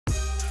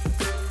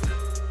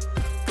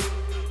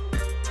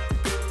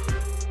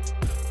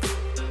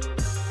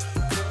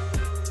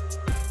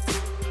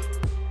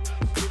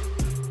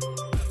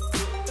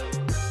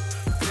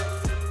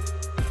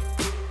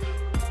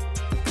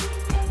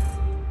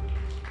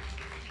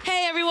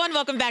And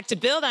welcome back to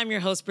Build. I'm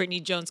your host, Brittany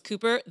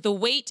Jones-Cooper. The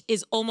wait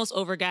is almost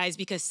over, guys,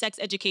 because Sex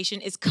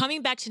Education is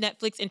coming back to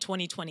Netflix in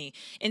 2020.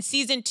 In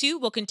season 2,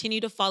 we'll continue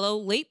to follow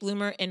late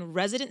bloomer and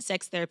resident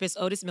sex therapist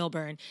Otis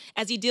Milburn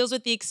as he deals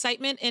with the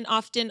excitement and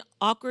often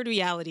awkward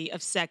reality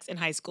of sex in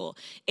high school.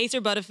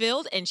 Acer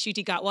Butterfield and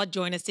Ncuti Gatwa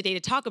join us today to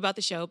talk about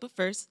the show, but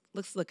first,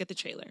 let's look at the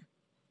trailer.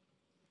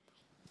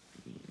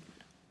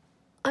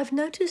 I've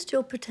noticed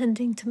you're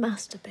pretending to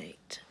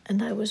masturbate,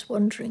 and I was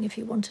wondering if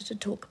you wanted to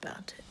talk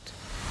about it.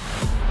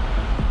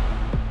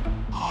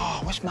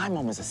 Oh, I wish my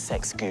mum was a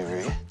sex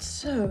guru.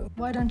 So,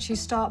 why don't you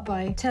start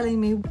by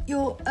telling me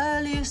your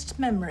earliest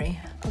memory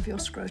of your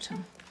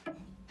scrotum?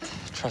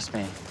 Trust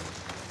me,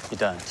 you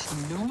don't.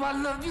 You know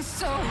I love you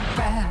so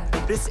bad.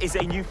 This is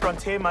a new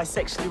frontier, my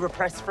sexually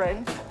repressed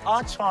friend.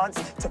 Our chance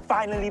to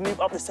finally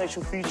move up the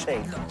social food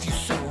chain. Love you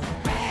so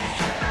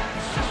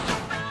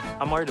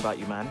bad. I'm worried about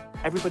you, man.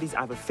 Everybody's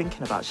either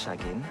thinking about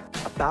shagging,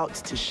 about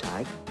to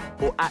shag,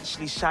 or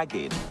actually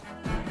shagging.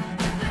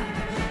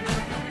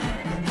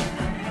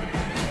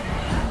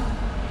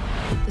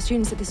 The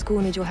students at this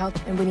school need your help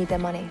and we need their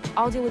money.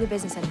 I'll deal with the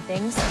business end of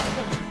things,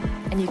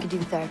 and you can do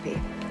the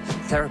therapy.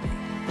 Therapy?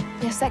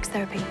 Yeah, sex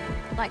therapy,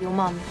 like your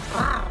mum.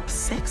 Wow,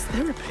 sex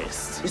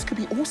therapist? This could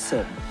be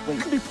awesome. Well,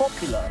 it could be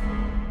popular.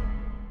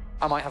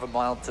 I might have a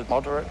mild to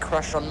moderate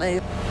crush on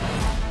Maeve.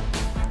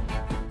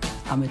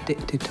 I'm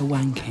addicted to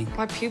wanking.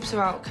 My pubes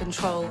are out of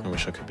control. I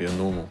wish I could be a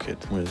normal kid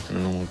with a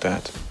normal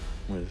dad,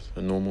 with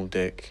a normal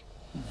dick.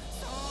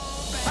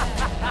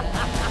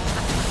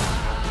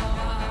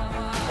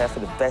 Prepare for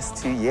the best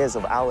 2 years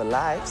of our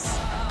lives.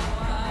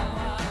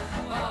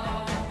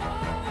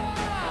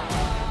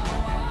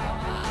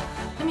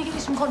 Let me get you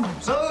some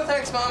condoms. Oh,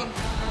 thanks, Mum.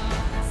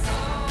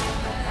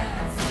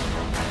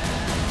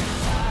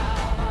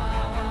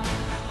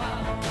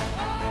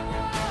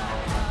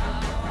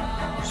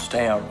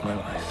 Stay out of my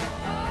life.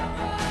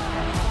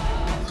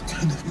 What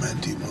kind of man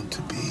do you want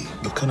to be?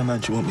 What kind of man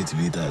do you want me to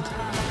be, Dad?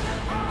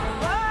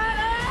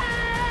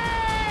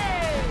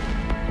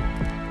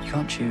 You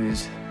can't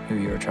choose who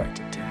you're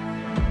attracted to. You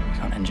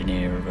can't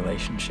engineer a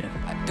relationship.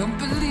 I don't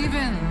believe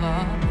in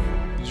love.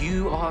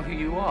 You are who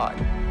you are.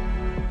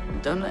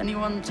 Don't let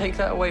anyone take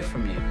that away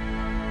from you.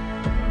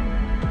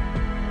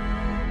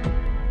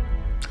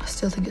 I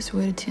still think it's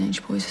weird a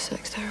teenage boy's a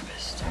sex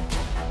therapist.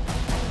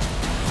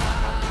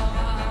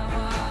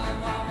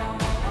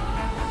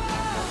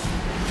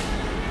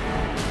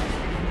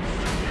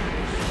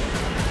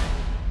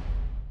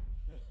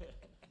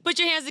 Put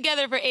your hands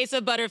together for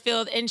Acer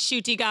Butterfield and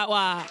Ncuti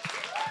Gatwa.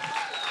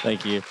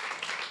 Thank you.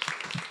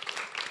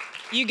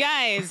 You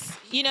guys,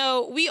 you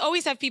know, we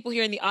always have people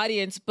here in the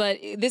audience, but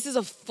this is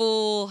a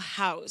full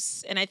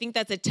house. And I think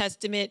that's a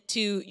testament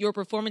to your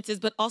performances,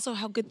 but also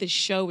how good the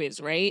show is,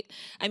 right?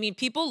 I mean,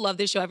 people love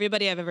this show.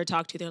 Everybody I've ever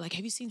talked to, they're like,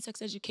 have you seen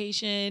Sex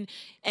Education?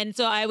 And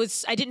so I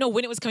didn't know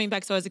when it was coming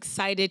back, so I was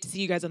excited to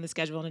see you guys on the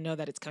schedule and to know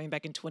that it's coming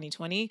back in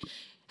 2020.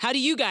 How do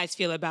you guys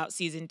feel about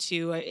season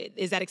 2?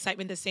 Is that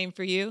excitement the same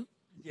for you?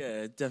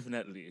 Yeah,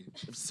 definitely.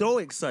 I'm so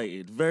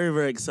excited, very,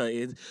 very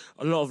excited.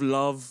 A lot of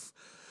love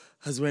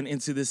has went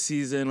into this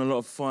season, a lot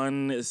of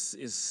fun.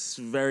 It's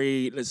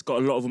got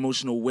a lot of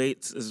emotional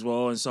weight as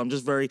well. And so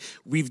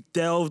we've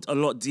delved a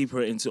lot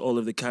deeper into all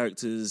of the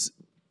characters'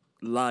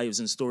 lives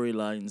and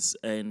storylines,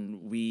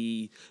 and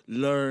we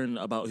learn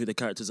about who the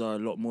characters are a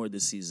lot more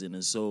this season.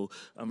 And so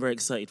I'm very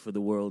excited for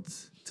the world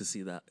to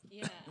see that.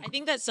 Yeah, I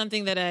think that's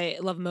something that I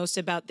love most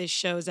about this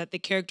show is that the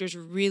characters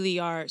really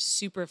are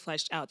super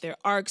fleshed out. Their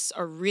arcs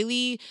are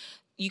really,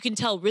 you can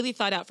tell, really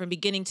thought out from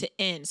beginning to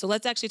end. So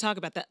let's actually talk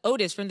about that.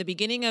 Otis, from the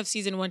beginning of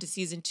season 1 to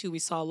season 2, we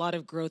saw a lot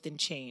of growth and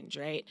change,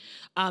 right?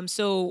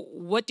 So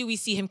what do we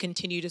see him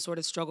continue to sort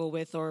of struggle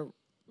with or,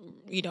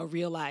 you know,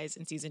 realize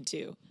in season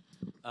 2?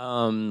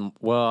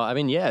 Well, I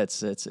mean, yeah,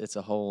 it's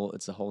a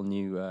whole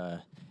new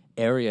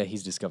area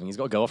he's discovering. He's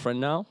got a girlfriend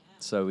now,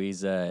 so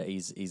he's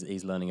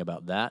learning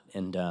about that.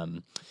 And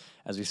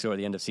as we saw at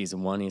the end of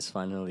season 1, he's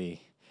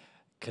finally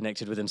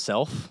connected with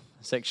himself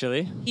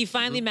sexually. He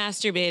finally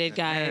masturbated,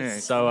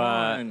 guys. So,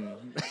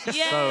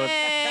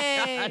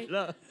 yay!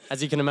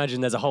 as you can imagine,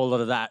 there's a whole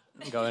lot of that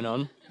going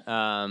on,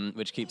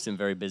 which keeps him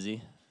very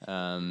busy.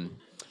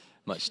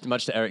 Much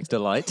to Eric's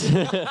delight.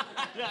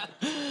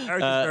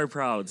 Eric is very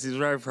proud. He's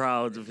very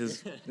proud of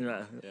his.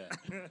 Yeah.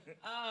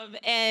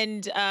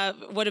 And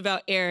what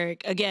about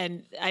Eric?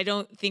 Again, I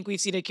don't think we've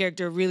seen a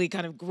character really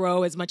kind of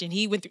grow as much, and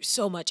he went through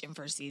so much in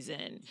first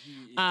season.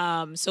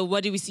 So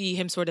what do we see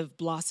him sort of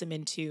blossom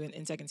into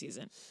in second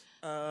season?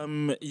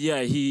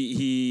 Yeah,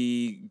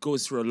 he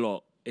goes through a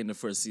lot in the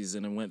first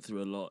season and went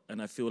through a lot.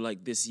 And I feel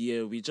like this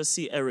year we just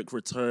see Eric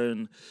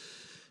return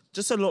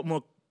just a lot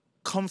more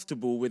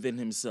comfortable within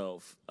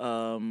himself,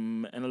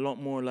 and a lot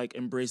more like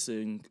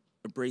embracing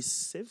of who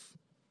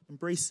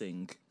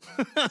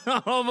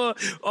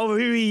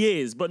he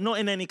is, but not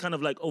in any kind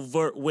of like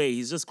overt way.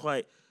 He's just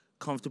quite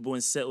comfortable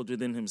and settled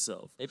within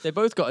himself. They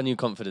both got a new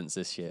confidence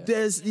this year.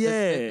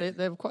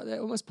 They're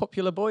almost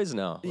popular boys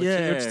now, which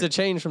is a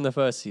change from the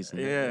first season.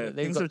 Yeah,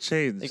 things have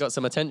changed. They got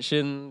some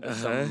attention,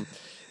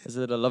 there's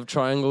a little love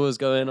triangle is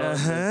going on.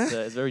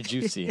 It's very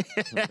juicy.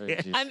 Very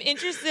juicy. I'm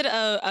interested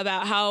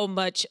about how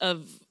much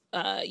of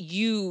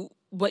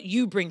what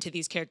you bring to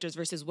these characters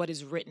versus what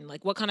is written.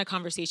 Like, what kind of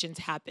conversations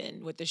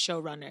happen with the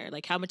showrunner?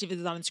 Like, how much of it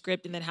is on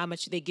script, and then how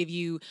much do they give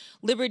you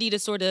liberty to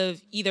sort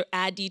of either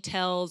add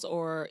details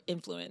or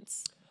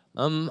influence?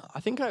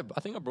 I think I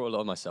brought a lot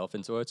of myself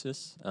into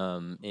Otis.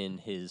 In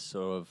his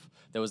sort of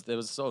there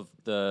was sort of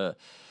the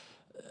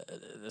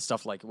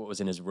stuff like what was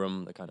in his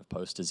room, the kind of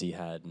posters he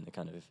had, and the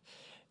kind of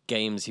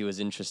games he was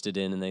interested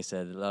in, and they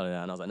said, oh,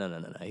 yeah. And I was like,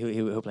 no,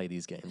 he'll play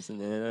these games,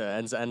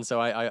 and so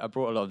I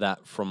brought a lot of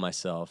that from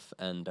myself,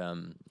 and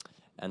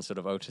sort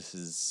of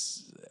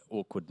Otis's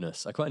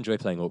awkwardness. I quite enjoy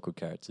playing awkward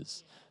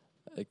characters.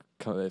 It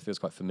feels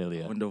quite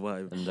familiar. I wonder why.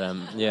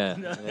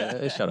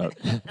 And shut up.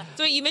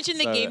 So you mentioned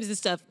the games and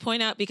stuff.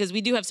 Point out, because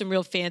we do have some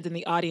real fans in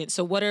the audience.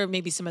 So what are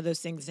maybe some of those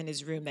things in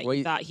his room that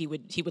you thought he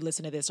would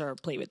listen to this or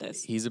play with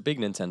this? He's a big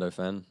Nintendo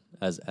fan,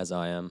 as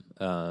I am,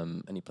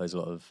 and he plays a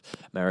lot of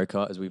Mario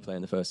Kart as we play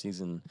in the first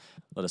season.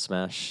 A lot of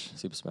Smash,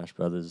 Super Smash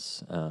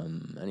Brothers,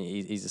 and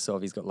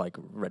he's got like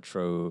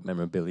retro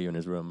memorabilia in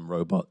his room,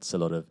 robots, a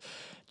lot of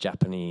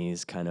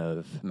Japanese kind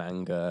of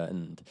manga,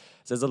 and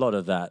so there's a lot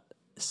of that.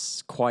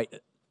 It's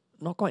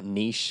not quite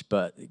niche,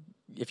 but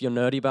if you're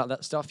nerdy about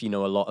that stuff, you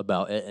know a lot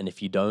about it, and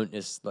if you don't,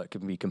 it's like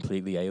can be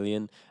completely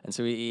alien. And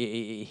so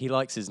he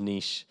likes his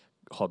niche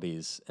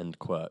hobbies and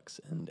quirks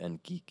and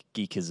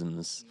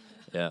geekisms.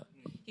 Yeah,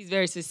 he's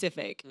very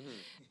specific.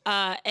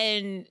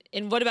 And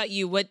what about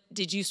you? What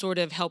did you sort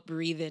of help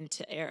breathe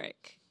into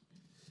Eric?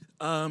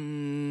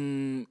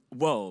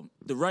 Well,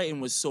 the writing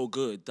was so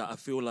good that I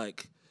feel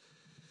like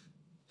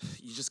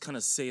you just kind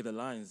of say the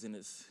lines and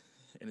it's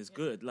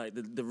good. Like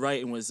the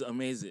writing was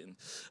amazing.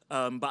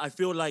 But I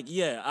feel like,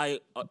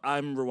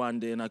 I'm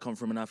Rwandan. I come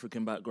from an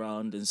African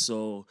background, and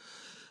so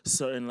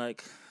certain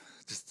like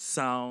just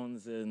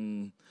sounds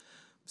and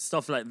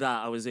stuff like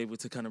that I was able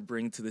to kind of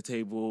bring to the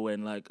table.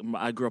 And like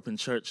I grew up in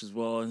church as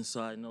well, and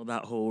so I know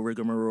that whole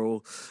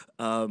rigmarole.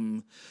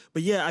 But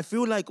yeah, I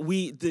feel like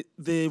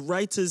the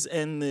writers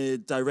and the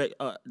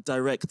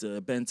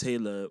director, Ben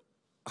Taylor,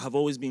 have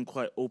always been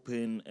quite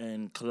open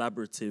and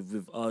collaborative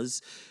with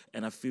us,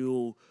 and I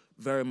feel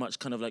very much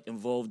kind of like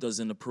involved us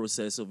in the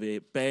process of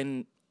it.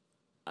 Ben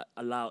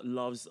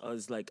loves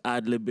us like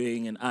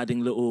ad-libbing and adding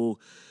little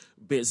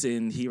bits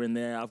in here and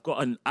there. I've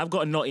got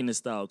a naughtiness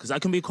style because I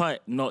can be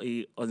quite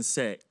naughty on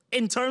set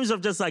in terms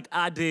of just like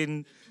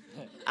adding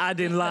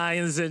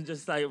lines and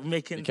just like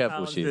making. Be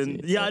careful,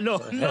 and,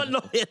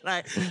 not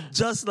like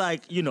just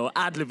like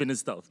ad-libbing and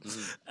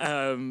stuff.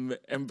 And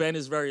Ben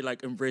is very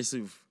like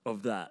embracive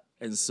of that,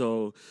 and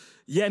so.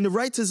 Yeah, and the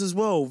writers as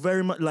well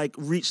very much like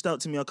reached out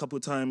to me a couple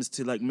of times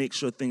to like make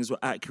sure things were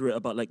accurate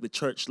about like the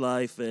church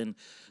life and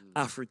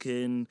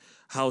African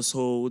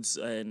households,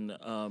 and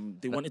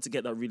they wanted to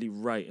get that really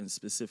right and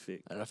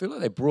specific. And I feel like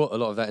they brought a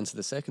lot of that into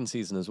the second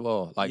season as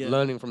well, like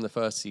learning from the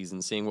first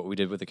season, seeing what we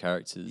did with the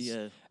characters,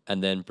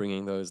 and then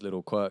bringing those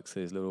little quirks,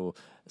 those little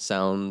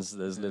sounds,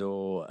 those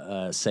little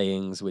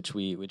sayings which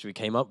we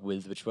came up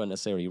with, which weren't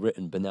necessarily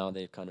written, but now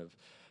they've kind of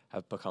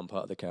have become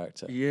part of the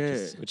character,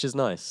 which is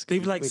nice.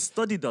 They've like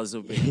studied us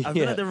a bit. I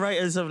feel like the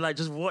writers have like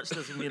just watched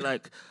us and be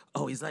like,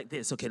 oh, he's like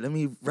this. Okay, let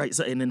me write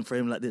something in for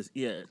him like this.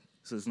 Yeah,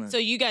 so it's nice. So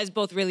you guys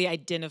both really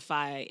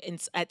identify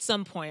at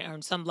some point or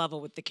on some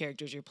level with the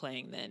characters you're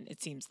playing. Then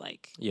it seems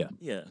like yeah,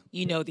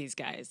 you know these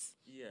guys.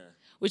 Yeah,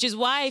 which is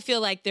why I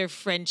feel like their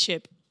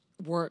friendship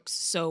works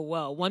so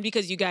well. One,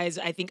 because you guys,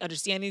 I think,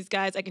 understand these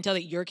guys. I can tell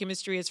that your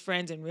chemistry as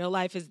friends in real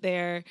life is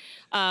there.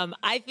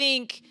 I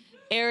think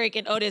Eric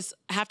and Otis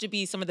have to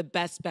be some of the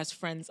best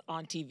friends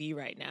on TV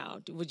right now.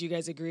 Would you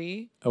guys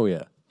agree? Oh,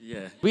 yeah.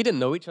 Yeah. We didn't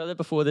know each other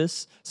before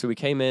this, so we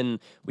came in,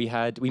 we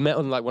met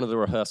on like one of the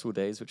rehearsal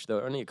days, which there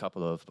were only a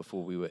couple of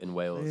before we were in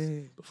Wales,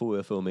 before we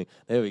were filming.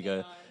 There we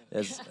go.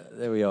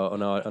 There we are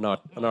on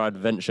our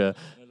adventure.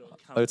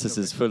 Otis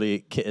is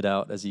fully kitted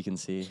out, as you can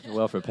see,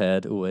 well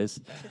prepared always.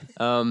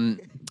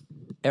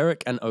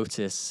 Eric and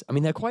Otis, I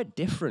mean, they're quite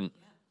different.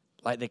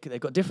 Like they've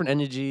got different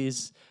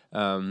energies,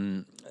 but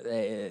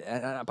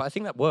I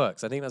think that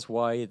works. I think that's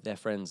why they're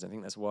friends. I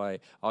think that's why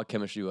our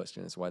chemistry works,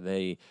 and it's why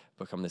they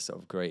become this sort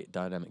of great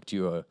dynamic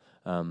duo.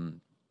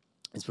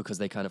 It's because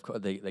they kind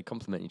of they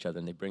complement each other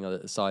and they bring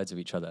other sides of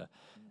each other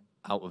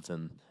out of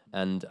them,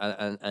 and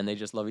they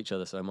just love each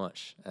other so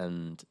much.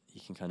 And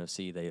you can kind of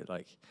see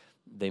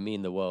they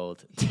mean the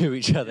world to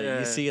each other.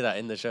 Yeah. You see that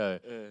in the show,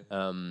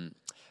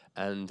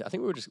 and I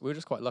think we were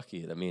just quite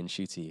lucky that me and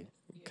Ncuti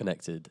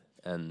connected.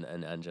 And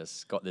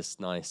just got this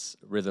nice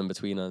rhythm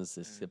between us,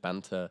 this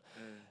banter,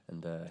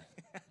 and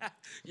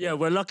yeah,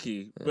 we're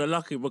lucky. Yeah. We're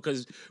lucky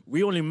because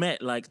we only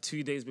met like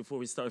 2 days before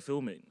we started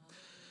filming,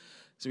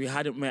 so we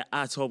hadn't met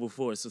at all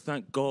before. So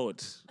thank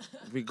God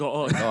we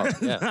got on.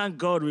 Thank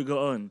God we got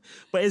on.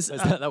 But it's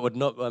that would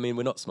not. I mean,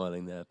 we're not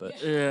smiling there, but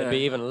it'd be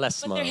even less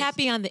smiles. But they're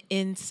happy on the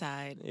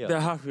inside. Yeah.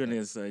 They're happy on the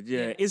inside.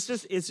 Yeah,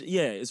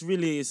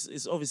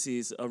 it's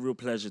obviously a real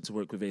pleasure to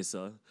work with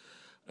Asa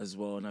as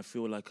well, and I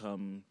feel like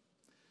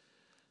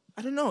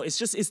I don't know.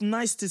 It's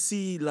nice to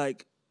see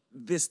like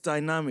this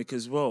dynamic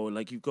as well.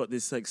 Like you've got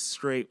this like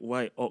straight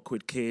white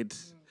awkward kid,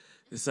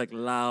 this like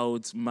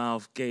loud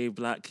mouth gay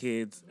black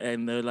kid,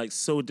 and they're like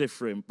so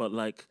different, but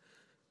like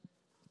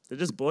they're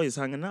just boys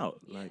hanging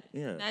out. Like,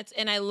 yeah.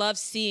 And I love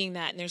seeing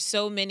that. And there's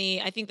so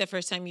many. I think the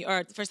first time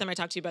I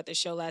talked to you about this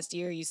show last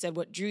year, you said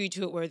what drew you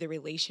to it were the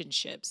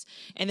relationships.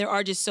 And there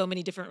are just so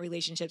many different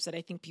relationships that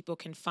I think people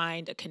can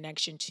find a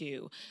connection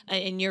to.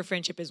 And your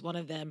friendship is one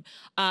of them.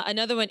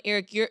 Another one,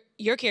 Eric,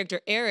 your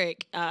character,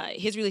 Eric,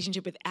 his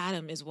relationship with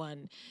Adam is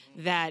one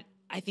that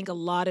I think a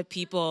lot of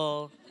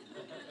people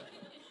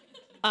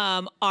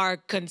are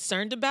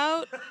concerned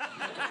about. I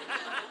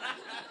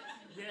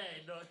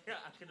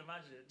can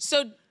imagine.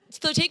 So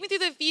take me through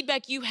the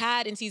feedback you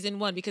had in season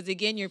 1, because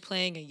again, you're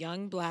playing a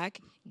young black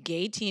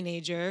gay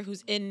teenager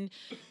who's in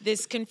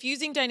this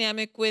confusing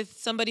dynamic with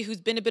somebody who's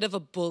been a bit of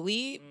a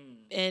bully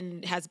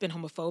and has been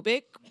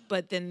homophobic,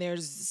 but then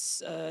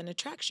there's an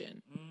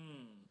attraction.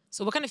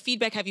 So what kind of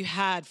feedback have you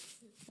had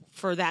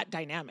for that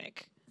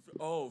dynamic?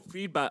 Oh,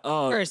 feedback.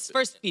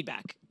 First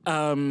feedback.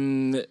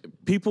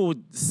 People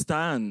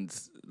stand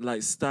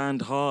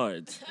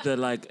hard. They're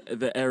like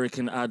the Eric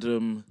and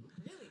Adam.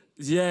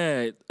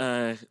 Yeah,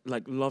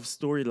 like love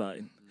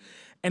storyline.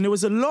 And there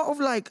was a lot of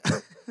like,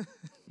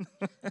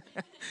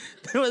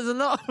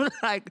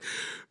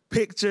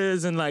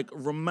 pictures and like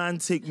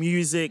romantic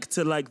music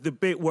to like the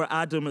bit where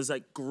Adam is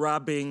like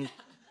grabbing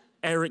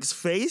Eric's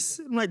face.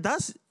 I'm like,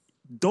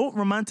 don't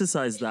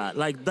romanticize that.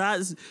 Like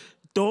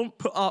don't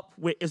put up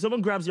with, if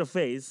someone grabs your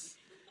face,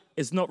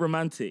 it's not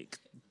romantic.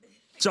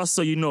 Just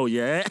so you know,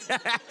 yeah?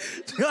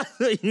 Just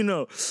so you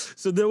know.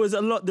 So there's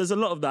a lot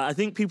of that. I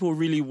think people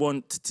really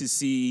want to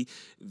see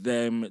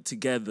them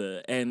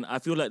together. And I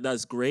feel like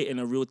that's great and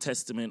a real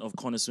testament of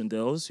Connor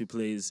Swindells, who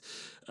plays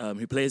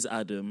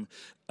Adam,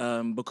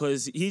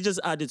 because he just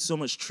added so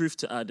much truth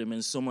to Adam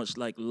and so much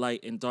like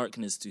light and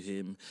darkness to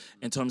him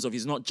in terms of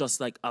he's not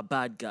just like a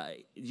bad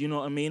guy. You know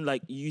what I mean?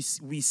 Like we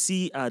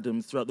see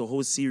Adam throughout the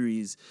whole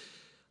series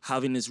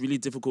having this really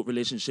difficult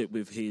relationship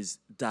with his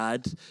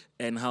dad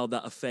and how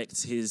that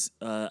affects his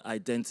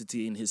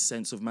identity and his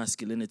sense of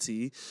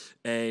masculinity.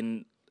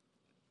 And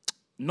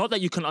not that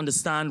you can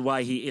understand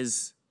why he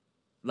is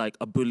like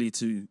a bully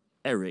to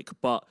Eric,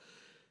 but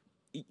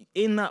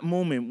in that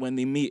moment when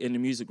they meet in the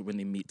music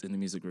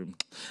room,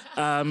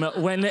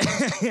 when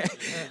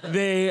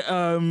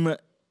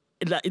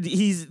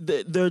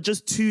they're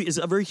just two, it's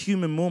a very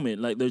human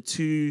moment. Like they're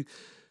two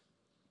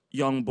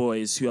young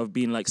boys who have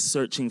been like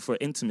searching for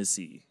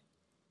intimacy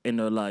in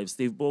their lives.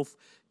 They're both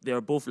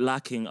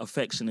lacking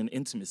affection and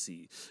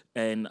intimacy,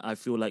 and I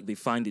feel like they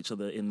find each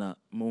other in that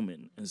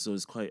moment, and so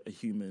it's quite a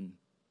human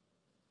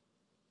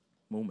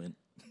moment.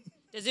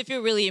 Does it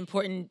feel really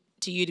important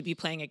to you to be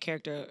playing a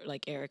character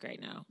like Eric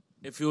right now?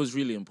 It feels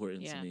really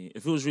important to me.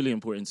 It feels really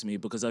important to me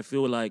because I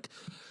feel like,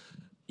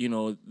 you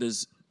know,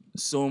 there's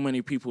so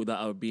many people that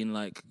are being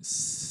like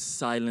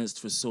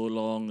silenced for so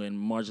long and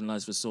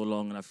marginalized for so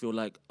long, and I feel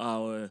like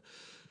our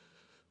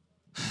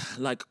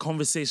like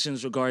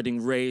conversations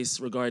regarding race,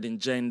 regarding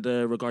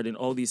gender, regarding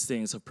all these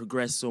things have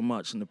progressed so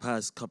much in the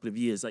past couple of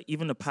years. Like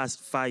even the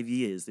past 5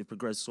 years, they've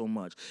progressed so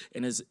much,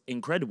 and it's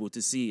incredible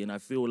to see. And I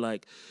feel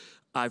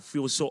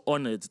so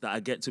honored that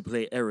I get to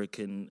play Eric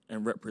and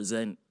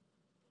represent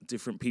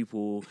different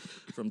people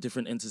from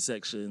different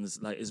intersections.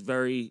 Like it's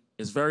very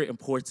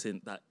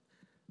important that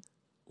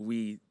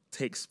we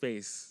take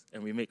space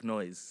and we make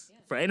noise. Yeah.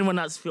 For anyone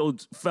that's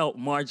felt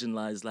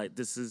marginalized, like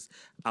this is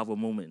our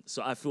moment.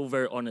 So I feel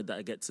very honored that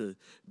I get to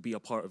be a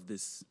part of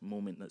this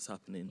moment that's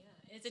happening. Yeah.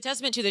 It's a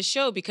testament to the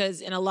show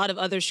because in a lot of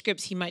other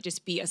scripts, he might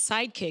just be a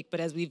sidekick.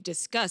 But as we've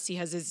discussed, he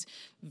has this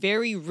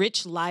very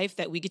rich life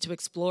that we get to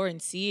explore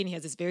and see. And he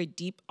has this very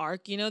deep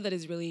arc, you know, that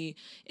is really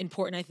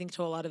important, I think,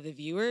 to a lot of the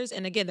viewers.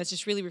 And again, that's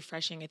just really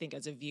refreshing, I think,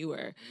 as a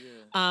viewer.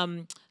 Yeah.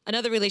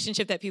 Another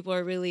relationship that people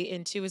are really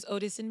into is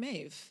Otis and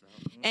Maeve.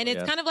 And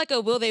it's kind of like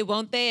a will they,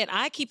 won't they? And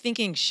I keep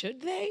thinking,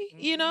 should they,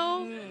 you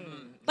know?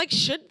 Like,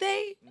 should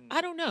they? I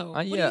don't know.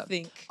 What do you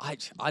think?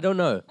 I don't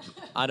know.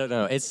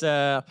 It's,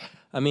 I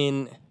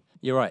mean...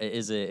 You're right.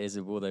 Is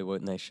it will they,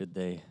 won't they, should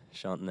they,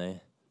 shan't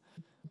they,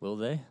 will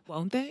they?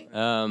 Won't they?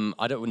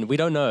 We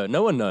don't know.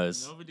 No one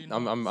knows. Nobody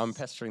knows. I'm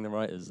pestering the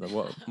writers. Like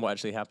what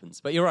actually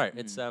happens? But you're right.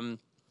 It's I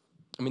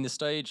mean the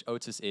stage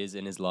Otis is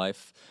in his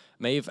life.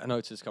 Maeve and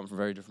Otis come from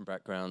very different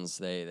backgrounds.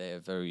 They're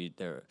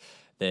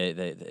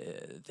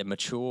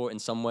mature in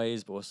some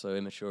ways, but also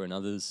immature in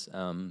others.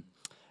 And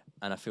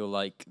I feel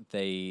like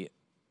they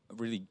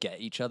really get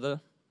each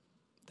other.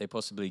 They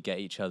possibly get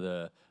each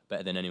other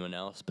better than anyone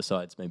else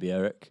besides maybe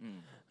Eric,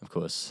 of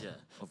course. Yeah,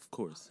 of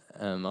course.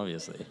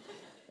 Obviously,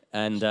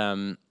 and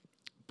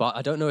but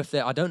I don't know if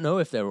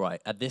they're right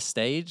at this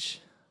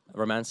stage,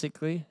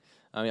 romantically.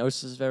 I mean,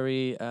 Otis is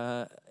very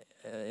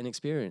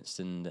inexperienced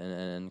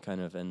and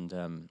kind of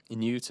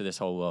new to this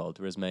whole world,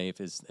 whereas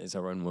Maeve is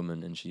her own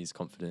woman and she's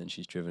confident and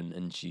she's driven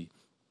and she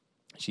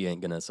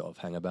ain't gonna sort of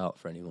hang about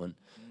for anyone.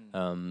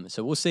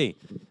 So we'll see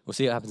what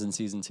happens in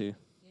season 2.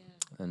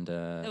 And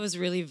that was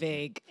really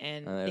vague,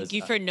 and thank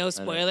you for no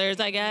spoilers,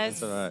 I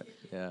guess. That's all right.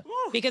 Yeah.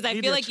 Because I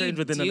Media feel like you trained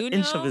within do an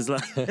inch know. of his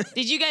life.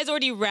 Did you guys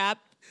already wrap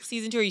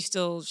season 2? Or are you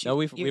still? No,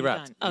 we you're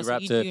wrapped. done? Oh, We so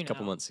wrapped you a do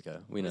couple know. months ago.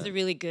 We It know. was a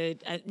really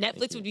good.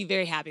 Netflix would be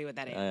very happy with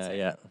that answer.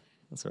 Yeah,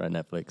 that's right,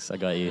 Netflix. I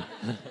got you.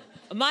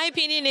 My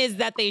opinion is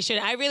that they should.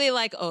 I really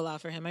like Ola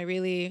for him. I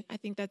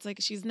think that's like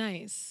she's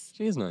nice.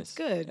 She is nice.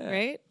 Good,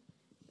 right?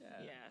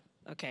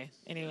 Yeah. Okay.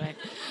 Anyway,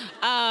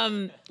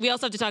 we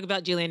also have to talk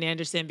about Gillian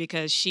Anderson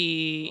because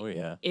she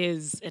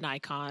is an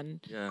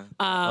icon. Yeah.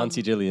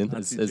 Auntie Gillian,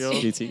 as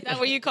Cutie. Is that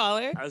what you call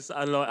her?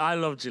 I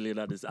love Gillian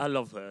Anderson. I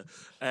love her,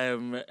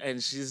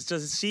 and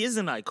she is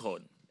an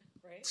icon.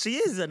 Right? She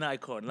is an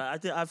icon.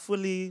 Like I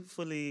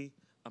fully,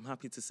 I'm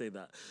happy to say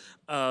that.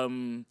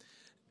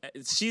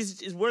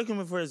 She's working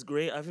with her is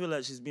great. I feel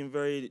like she's been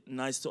very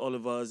nice to all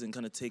of us and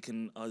kind of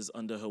taken us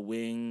under her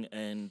wing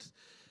and.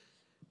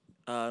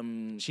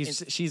 She's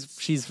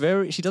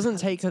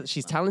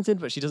talented,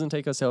 but she doesn't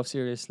take herself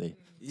seriously.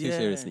 Too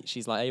seriously.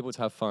 She's like able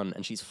to have fun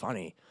and she's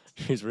funny.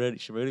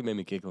 She really made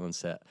me giggle on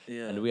set.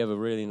 Yeah. And we have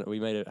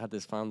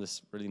found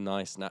this really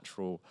nice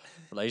natural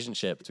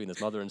relationship between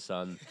this mother and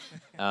son.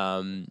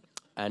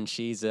 And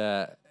she's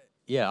I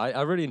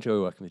really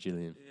enjoy working with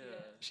Gillian. Yeah.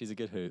 She's a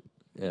good hoot.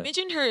 Yeah. You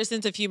mentioned her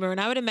sense of humor, and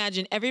I would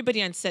imagine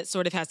everybody on set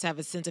sort of has to have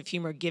a sense of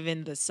humor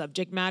given the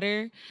subject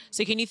matter.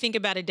 So can you think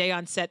about a day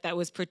on set that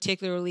was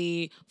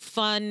particularly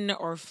fun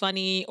or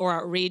funny or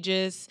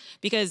outrageous?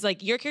 Because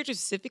like your character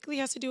specifically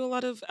has to do a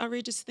lot of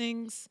outrageous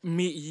things.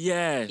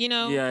 Yeah. You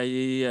know?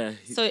 Yeah.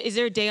 So is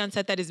there a day on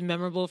set that is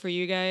memorable for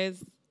you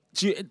guys?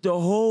 Do you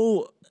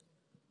know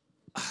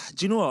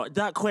what?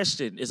 That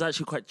question is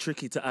actually quite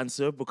tricky to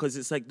answer because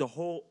it's like the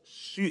whole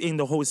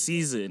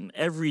season,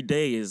 every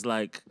day is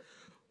like,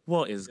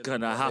 what is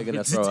gonna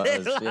happen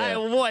today?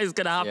 What is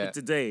gonna happen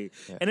today?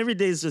 Yeah. And every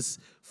day is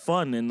just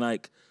fun and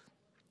like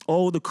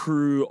all the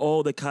crew,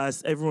 all the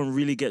cast, everyone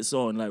really gets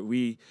on. Like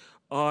we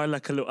are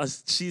like a little,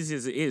 as cheesy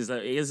as it is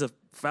a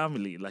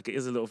family. Like it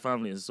is a little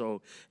family, and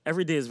so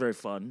every day is very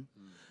fun.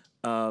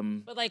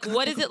 But like,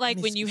 what is it like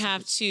when you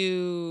have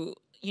to,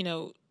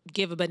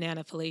 give a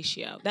banana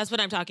fellatio? That's what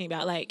I'm talking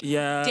about. Like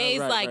days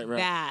right.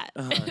 that.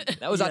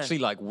 That was actually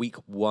like week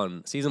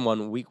 1, season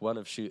 1, week 1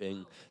 of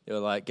shooting. They were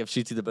like, give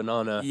Ncuti the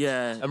banana.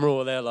 Yeah. And we're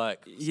all there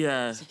like,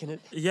 yeah.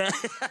 Yeah.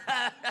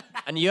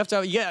 And you have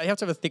to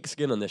have a thick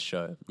skin on this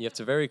show. You have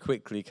to very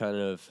quickly kind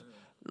of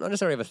not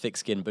necessarily have a thick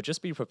skin, but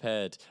just be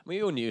prepared.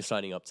 We all knew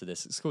signing up to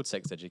this. It's called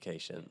sex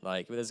education.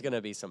 Like there's going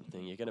to be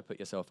something. You're going to put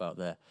yourself out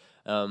there.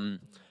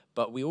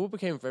 But we all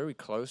became very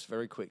close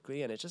very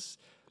quickly, and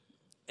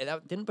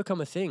that didn't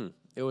become a thing.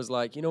 It was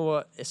like, you know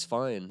what? It's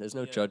fine. There's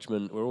no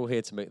judgment. We're all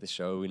here to make the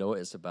show. We know what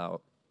it's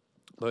about.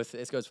 Both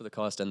this goes for the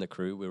cast and the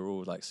crew. We were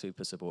all like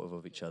super supportive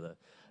of each other.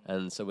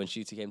 And so when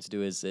Ncuti came to do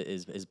his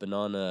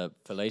banana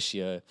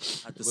fellatio,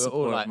 we were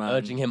all like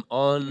urging him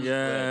on.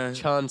 Yeah. We were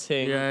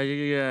chanting.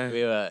 Yeah.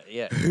 We were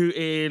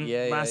hooting.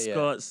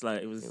 Mascots.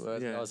 Like it was.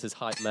 I was his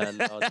hype man.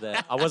 I was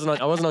there. I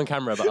wasn't on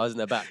camera, but I was in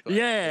the back. Like,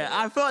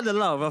 I felt the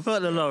love.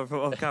 From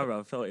off camera.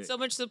 I felt it. So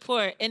much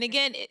support. And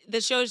again,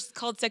 the show's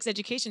called Sex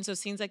Education, so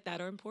scenes like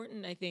that are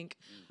important, I think.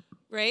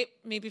 Right?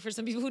 Maybe for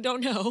some people who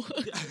don't know.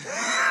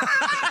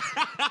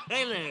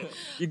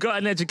 You got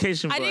an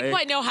education. I didn't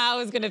quite know how I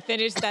was going to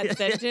finish that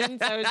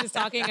sentence. I was just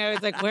talking. I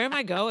was like, where am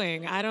I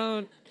going? I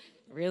don't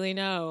really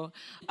know.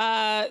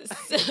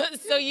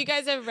 So you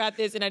guys have wrapped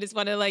this, and I just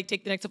want to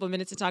take the next couple of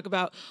minutes to talk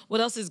about what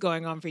else is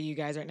going on for you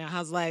guys right now.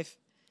 How's life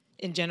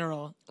in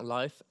general?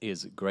 Life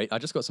is great. I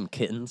just got some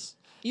kittens.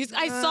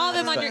 I saw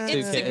them on your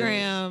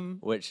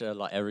Instagram. Which are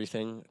like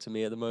everything to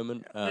me at the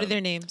moment. What are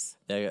their names?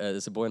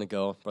 There's a boy and a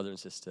girl, brother and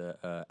sister.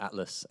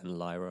 Atlas and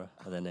Lyra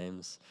are their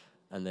names.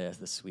 And they're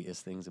the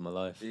sweetest things in my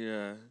life.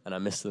 Yeah. And I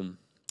miss them.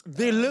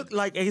 They look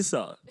like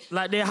Asa.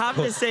 Like they have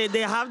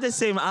the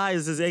same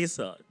eyes as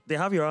Asa. They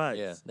have your eyes.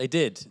 Yeah, they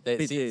did.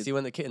 They did. See,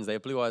 when they're kittens, they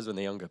have blue eyes when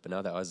they're younger, but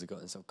now their eyes have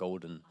gotten so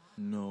golden.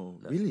 No,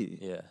 really?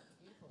 Yeah.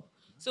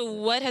 So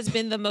what has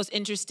been the most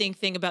interesting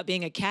thing about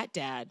being a cat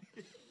dad?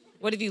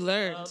 What have you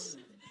learned?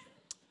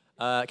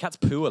 Cats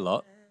poo a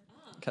lot.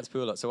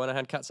 So when I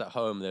had cats at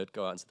home, they would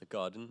go out into the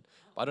garden.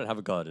 But I don't have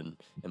a garden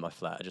in my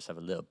flat. I just have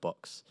a little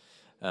box.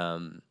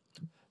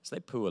 So they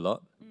poo a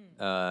lot.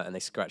 And they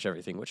scratch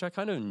everything, which I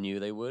kind of knew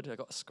they would. I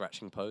got a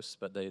scratching post,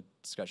 but they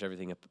scratch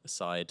everything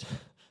aside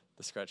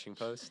the scratching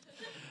post.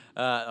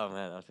 Oh,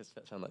 man, I just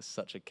sound like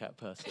such a cat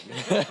person.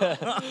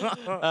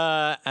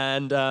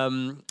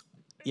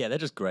 Yeah, they're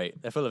just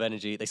great. They're full of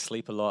energy. They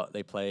sleep a lot.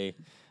 They play.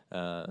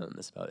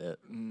 That's about it.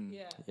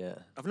 Yeah.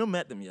 I've not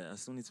met them yet. I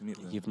still need to meet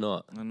them. You've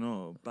not? I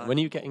know. When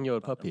are you getting your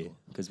puppy?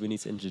 Because we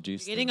need to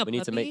introduce them. We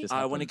need to make this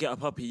happen. I want to get a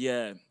puppy,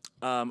 yeah.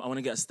 I want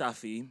to get a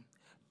Staffy.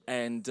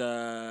 And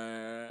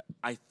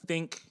I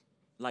think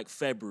like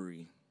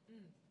February,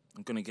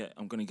 I'm gonna get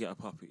a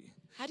puppy.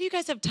 How do you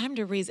guys have time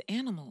to raise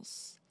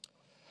animals?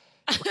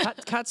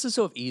 Cats are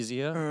sort of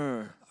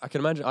easier. I can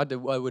imagine. I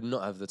would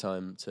not have the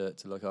time to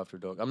look after a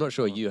dog. I'm not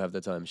sure you have the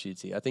time,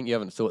 Ncuti. I think you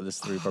haven't thought this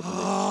through properly.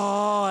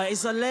 Oh,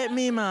 it's a let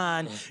me,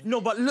 man. No,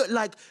 but look,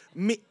 like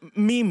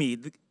Mimi,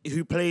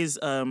 who plays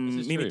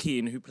Mimi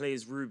Keane, who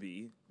plays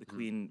Ruby, the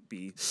queen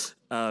bee.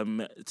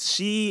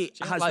 She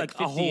has like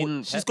a whole.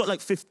 Pets. She's got like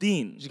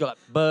 15. She's got like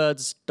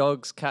birds,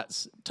 dogs,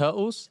 cats,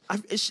 turtles.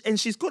 And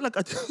she's got like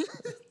a.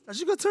 Has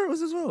she got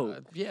turtles as well?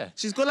 Yeah.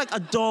 She's got like a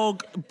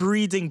dog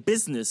breeding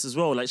business as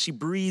well. Like she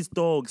breeds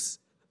dogs,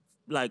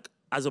 like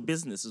as a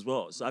business as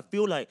well. So I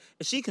feel like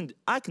if she can,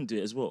 I can do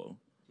it as well.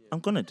 I'm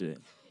gonna do it.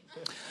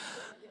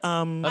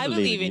 I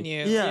believe in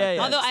you. Yeah.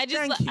 Although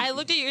I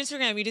looked at your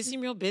Instagram, you just seem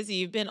real busy.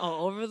 You've been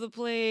all over the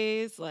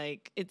place.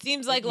 Like it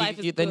seems like life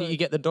is. Then good. you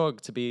get the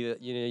dog to be,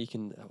 you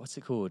can. What's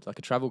it called? Like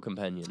a travel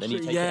companion. Then you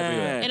take it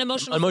everywhere. An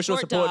emotional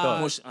support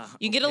dog.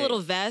 You get a little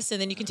vest,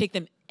 and then you can take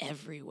them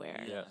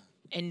everywhere. Yeah.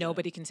 And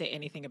nobody can say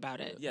anything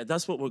about it. Yeah,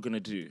 that's what we're gonna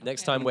do.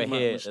 Next time we're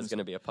here, there's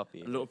gonna be a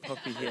puppy. A little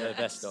puppy here. A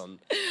vest on.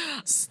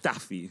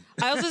 Staffy.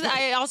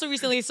 I also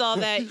recently saw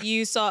that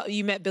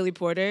you met Billy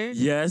Porter.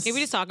 Yes. Can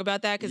we just talk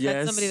about that? Because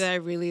that's somebody that I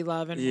really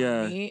love and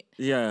want to meet.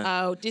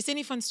 Yeah. Just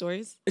any fun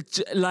stories?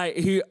 Like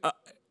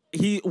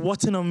he,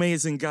 what an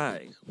amazing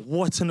guy.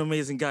 What an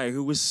amazing guy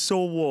who was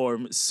so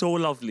warm, so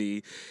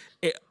lovely.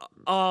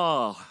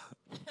 I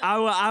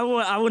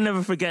will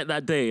never forget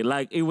that day.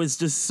 Like it was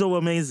just so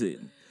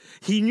amazing.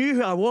 He knew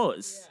who I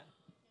was.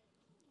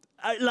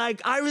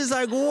 I was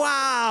like,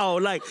 wow.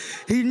 Like,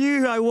 he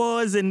knew who I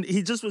was, and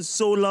he just was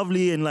so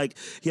lovely, and, like,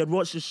 he had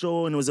watched the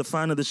show and was a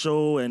fan of the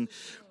show, and,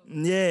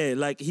 yeah,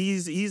 like,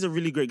 he's a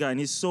really great guy, and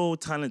he's so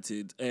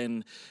talented,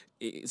 and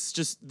it's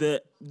just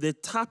the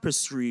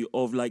tapestry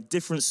of, like,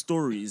 different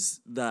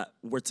stories that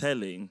we're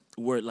telling,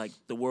 like,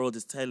 the world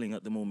is telling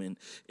at the moment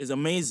is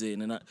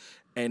amazing,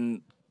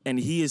 and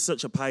he is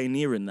such a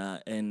pioneer in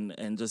that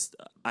and just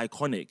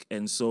iconic.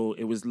 And so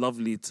it was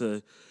lovely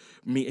to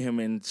meet him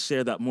and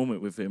share that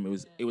moment with him.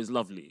 It was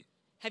lovely.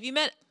 Have you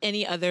met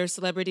any other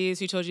celebrities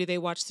who told you they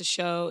watched the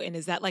show? And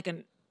is that like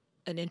an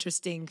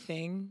interesting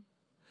thing?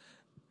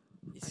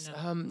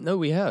 No,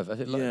 we have. I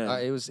think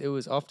it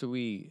was after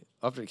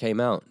it came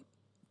out.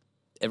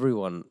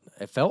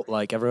 It felt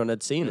like everyone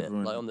had seen it.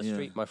 Like on the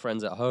street, my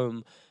friends at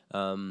home.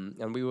 And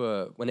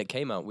when it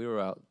came out, we were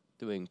out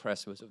doing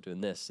press. We were sort of doing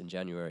this in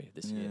January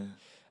this year,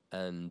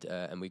 and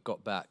we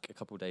got back a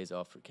couple of days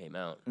after it came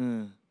out,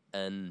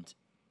 and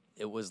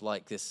it was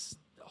like this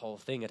whole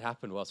thing had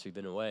happened whilst we've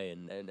been away,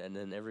 and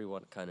then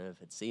everyone kind of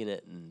had seen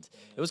it, and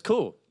it was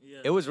cool.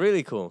 It was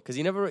really cool because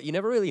you never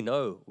really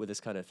know with this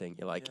kind of thing.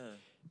 You're like,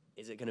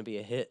 is it going to be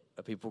a hit?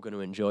 Are people going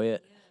to enjoy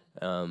it?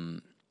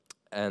 And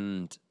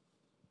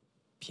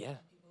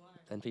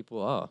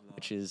people are,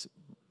 which is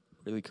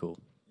really cool.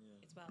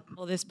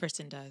 Well, this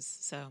person does.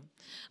 So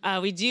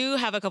we do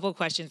have a couple of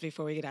questions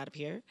before we get out of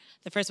here.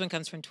 The first one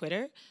comes from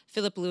Twitter.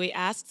 Philip Louis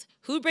asks,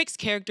 who breaks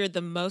character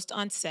the most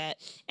on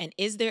set, and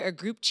is there a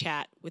group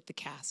chat with the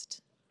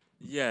cast?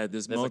 Yeah,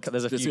 there's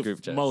a few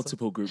group chats.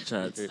 Multiple group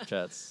chats. Who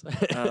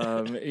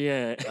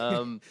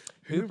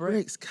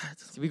breaks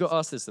character? We got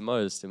asked this the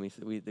most, and we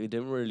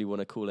didn't really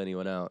want to call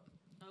anyone out.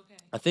 Okay.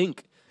 I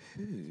think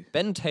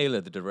Ben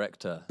Taylor, the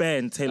director.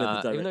 Ben Taylor, the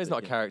director. Even though he's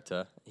not a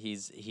character,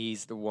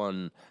 he's the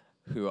one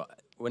who...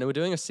 When we're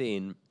doing a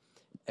scene,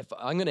 if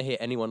I'm going to hear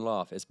anyone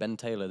laugh, it's Ben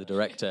Taylor, the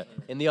director.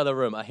 In the other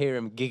room, I hear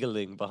him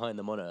giggling behind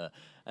the monitor,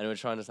 and we're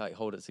trying to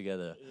hold it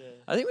together. Yeah.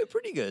 I think we're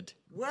pretty good.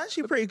 We're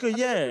actually pretty good,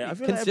 yeah. I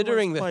feel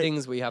considering the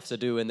things we have to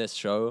do in this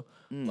show,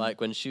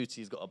 like when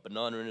Ncuti's got a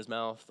banana in his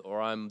mouth,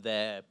 or I'm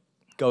there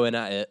going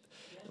at it,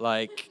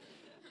 like...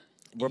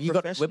 We're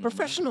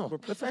professional. We're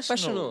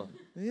professional.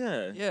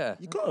 Yeah.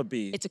 You gotta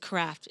be. It's a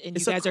craft, and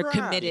you guys are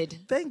committed.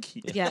 Thank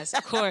you. Yes,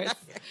 of course.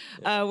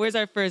 Where's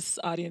our first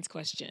audience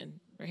question?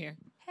 Right here.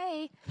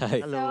 Hey. Hi.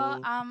 Hello.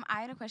 So,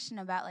 I had a question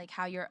about like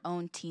how your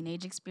own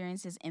teenage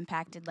experiences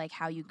impacted like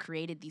how you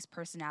created these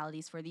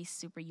personalities for these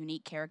super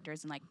unique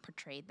characters and like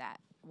portrayed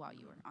that while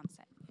you were on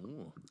set.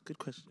 Ooh, good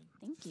question.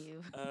 Thank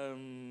you.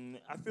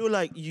 I feel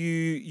like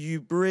you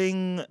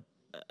bring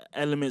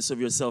elements of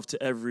yourself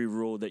to every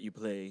role that you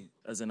play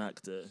as an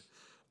actor,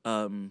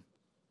 because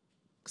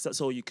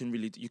that's all you can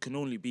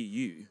only be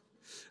you,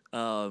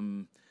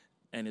 and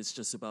it's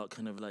just about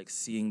kind of like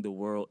seeing the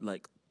world,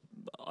 like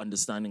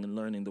understanding and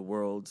learning the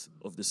world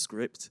of the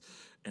script,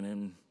 and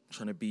then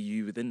trying to be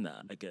you within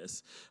that, I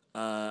guess.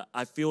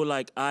 I feel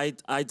like I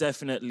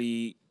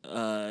definitely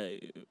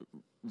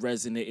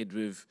resonated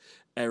with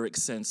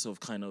Eric's sense of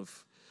kind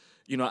of,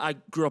 I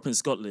grew up in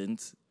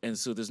Scotland, and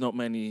so there's not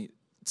many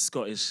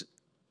Scottish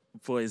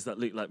boys that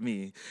look like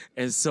me,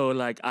 and so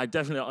like I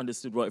definitely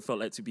understood what it felt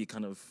like to be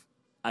kind of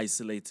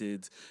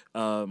isolated.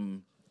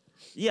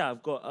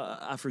 I've got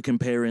African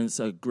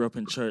parents. I grew up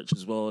in church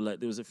as well. Like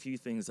there was a few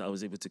things that I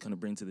was able to kind of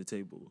bring to the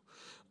table.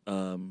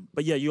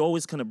 But yeah, you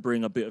always kind of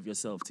bring a bit of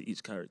yourself to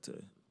each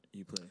character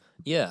you play.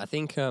 Yeah, I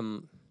think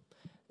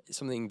it's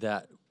something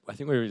that I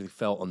think we really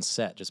felt on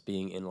set, just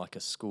being in like a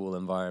school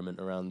environment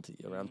around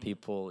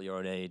people your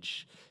own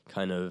age,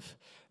 kind of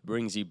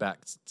brings you back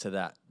to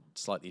that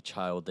slightly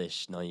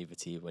childish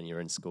naivety when you're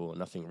in school.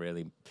 Nothing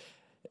really,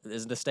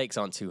 the stakes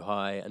aren't too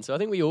high. And so I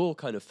think we all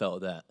kind of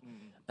felt that.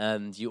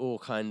 And you all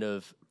kind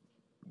of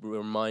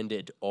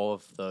reminded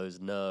of those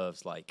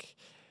nerves, like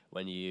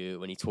when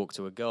you talk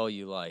to a girl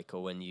you like,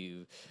 or when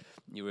you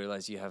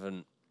realize you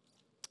haven't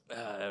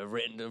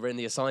written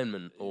the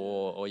assignment,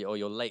 or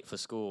you're late for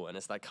school. And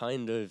it's that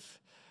kind of,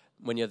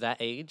 when you're that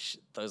age,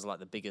 those are like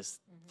the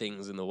biggest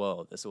things in the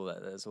world. That's all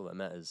that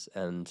matters.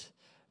 And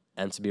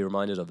to be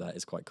reminded of that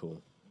is quite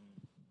cool.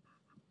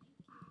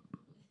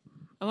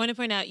 I want to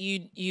point out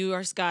you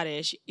are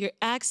Scottish. Your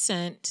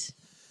accent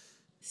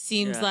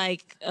seems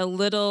like a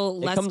little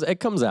less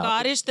it comes out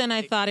Scottish than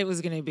I thought it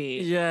was going to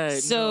be. Yeah.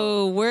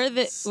 So where are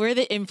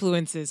the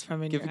influences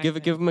from in your give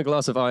him a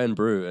glass of iron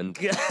brew and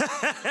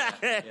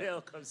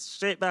It'll come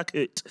straight back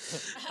out.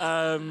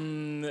 I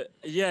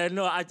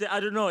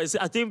don't know.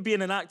 I think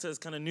being an actor has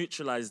kind of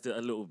neutralized it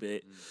a little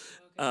bit.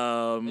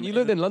 And you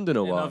lived in London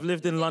a while. I've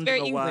lived in London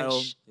very a while.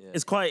 English. Yeah.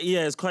 It's quite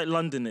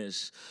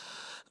Londonish.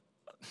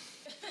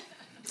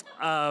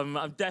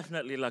 I'm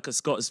definitely like a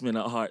Scotsman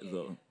at heart,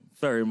 though.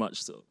 Very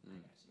much so.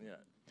 Yeah.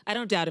 I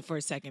don't doubt it for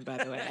a second,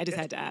 by the way. I just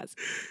had to ask.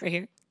 Right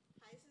here.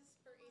 Hi, this is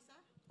for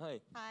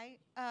Isa. Hi.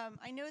 Hi.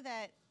 I know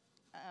that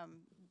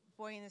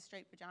Boy in the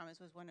Striped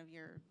Pajamas was one of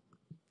your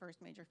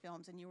first major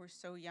films, and you were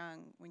so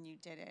young when you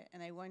did it.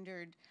 And I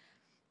wondered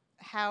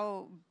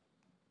how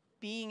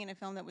being in a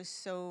film that was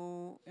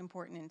so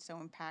important and so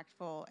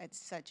impactful at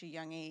such a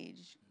young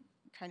age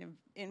kind of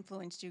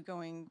influenced you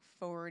going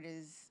forward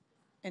as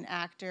an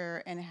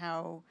actor, and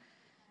how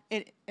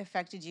it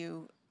affected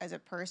you as a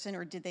person, or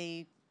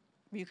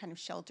were you kind of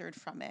sheltered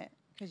from it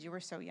because you were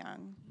so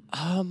young?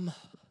 I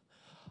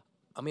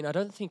mean, I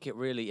don't think it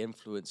really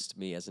influenced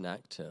me as an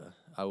actor.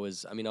 I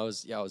was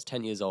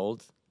 10 years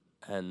old,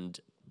 and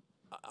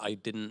I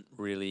didn't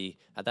really,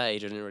 at that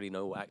age, I didn't really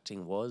know what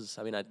acting was.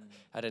 I mean, I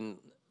didn't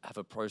have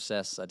a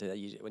process.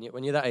 When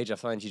you're that age, I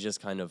find you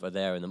just kind of are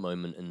there in the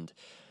moment, and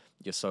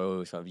you're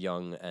so kind of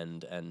young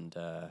and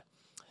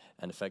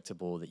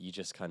affectable that you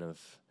just kind of,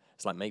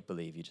 it's like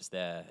make-believe. You're just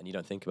there, and you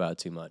don't think about it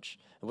too much.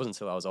 It wasn't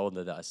until I was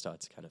older that I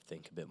started to kind of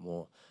think a bit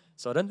more.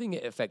 So I don't think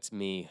it affects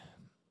me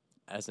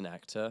as an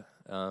actor.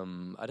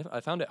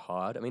 I found it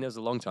hard. I mean, it was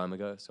a long time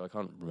ago, so I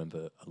can't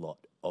remember a lot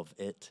of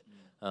it.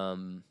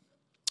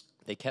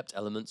 They kept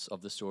elements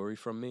of the story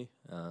from me,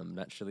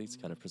 naturally, to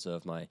kind of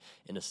preserve my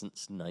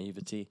innocence,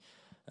 naivety.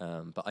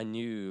 But I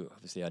knew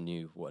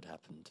what had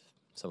happened,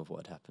 some of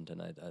what had happened,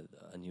 and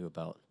I knew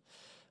about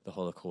the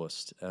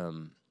Holocaust.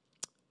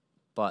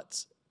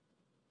 But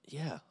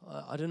yeah,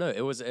 I don't know.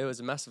 It was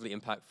a massively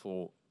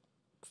impactful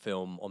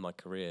film on my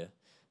career,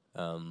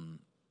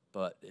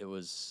 but it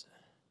was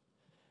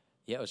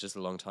just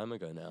a long time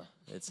ago now.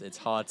 It's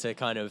hard to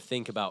kind of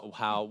think about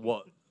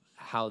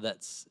how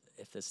that's,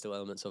 if there's still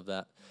elements of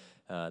that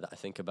that I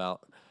think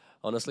about.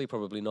 Honestly,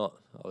 probably not.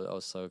 I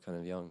was so kind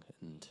of young,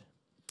 and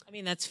I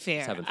mean, that's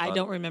fair. I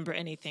don't remember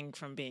anything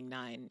from being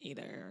 9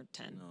 either, or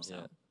 10. No.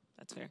 So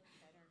that's fair.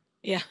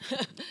 Yeah.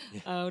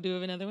 Oh, do we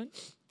have another one?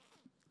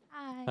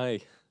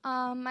 Hi.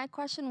 Hi. My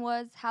question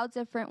was, how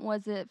different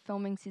was it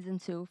filming season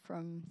 2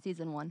 from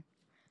season 1?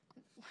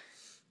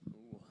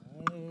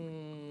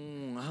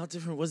 How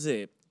different was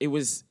it? It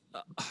was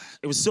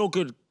so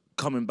good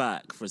coming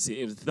back for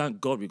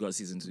thank God we got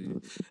season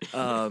 2,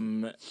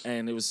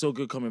 and it was so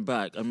good coming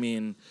back. I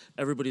mean,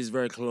 everybody's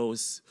very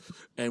close,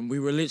 and we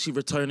were literally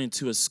returning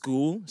to a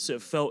school, so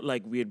it felt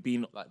like we had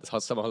been like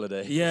the summer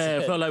holiday. Yeah,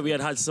 it felt like we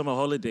had summer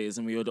holidays,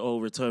 and we would all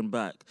return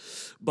back.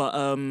 But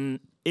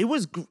it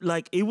was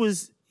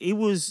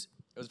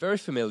very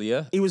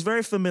familiar. It was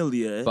very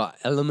familiar, but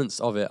elements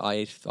of it,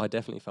 I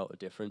definitely felt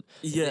different.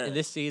 Yeah. In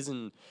this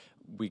season,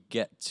 we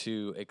get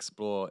to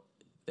explore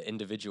the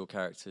individual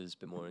characters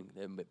a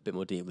bit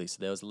more deeply. So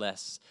there was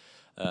less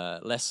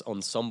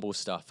ensemble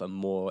stuff and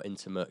more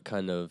intimate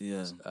kind of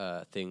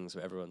things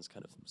where everyone's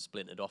kind of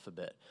splintered off a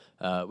bit,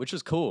 which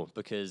was cool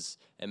because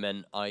it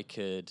meant I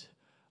could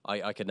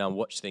now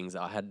watch things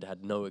that I had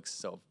no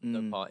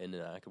part in,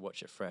 and I could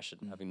watch it fresh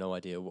and having no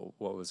idea what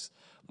was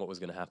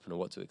going to happen or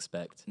what to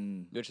expect,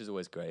 which is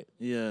always great.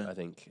 Yeah, I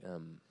think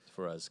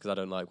for us, because I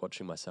don't like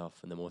watching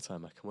myself, and the more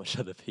time I can watch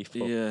other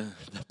people, the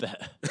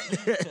better.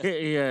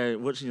 Yeah,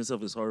 watching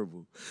yourself is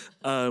horrible.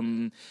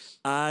 Like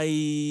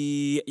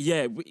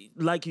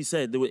you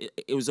said,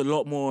 it was a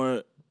lot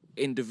more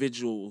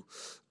individual.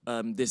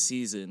 This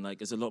season, like,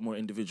 there's a lot more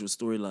individual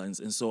storylines,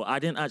 and so I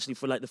didn't actually,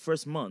 for like the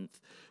first month,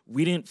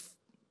 we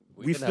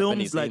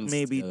filmed like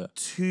maybe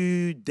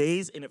 2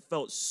 days, and it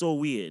felt so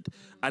weird.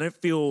 I didn't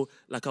feel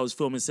like I was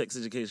filming Sex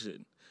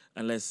Education,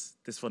 unless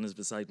this one is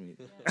beside me.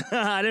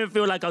 Yeah. I didn't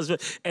feel like I was.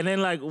 And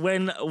then like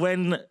when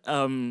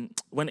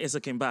Issa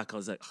came back, I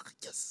was like, oh,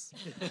 yes.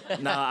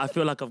 Now I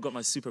feel like I've got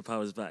my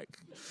superpowers back.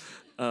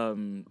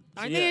 Aren't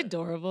they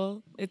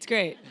adorable? It's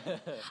great.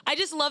 I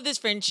just love this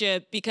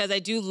friendship because I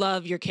do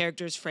love your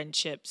character's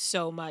friendship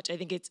so much. I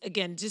think it's,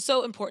 again, just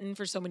so important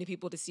for so many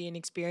people to see and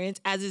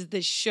experience, as is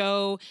the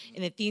show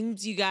and the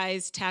themes you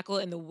guys tackle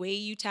and the way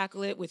you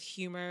tackle it with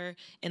humor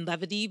and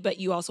levity, but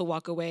you also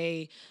walk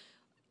away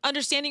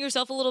understanding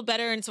yourself a little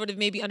better and sort of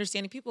maybe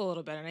understanding people a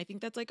little better. And I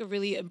think that's like a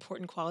really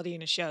important quality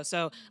in a show.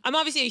 So I'm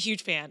obviously a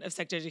huge fan of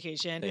Sex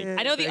Education.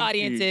 I know the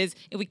audience is,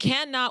 and we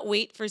cannot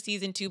wait for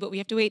season 2, but we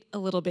have to wait a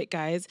little bit,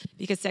 guys,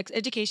 because Sex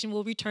Education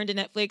will return to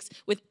Netflix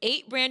with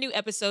 8 brand new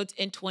episodes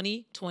in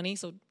 2020.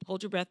 So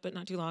hold your breath, but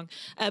not too long.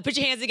 Put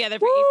your hands together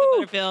for Issa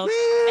Butterfield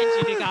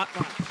and Ncuti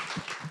Gatwa.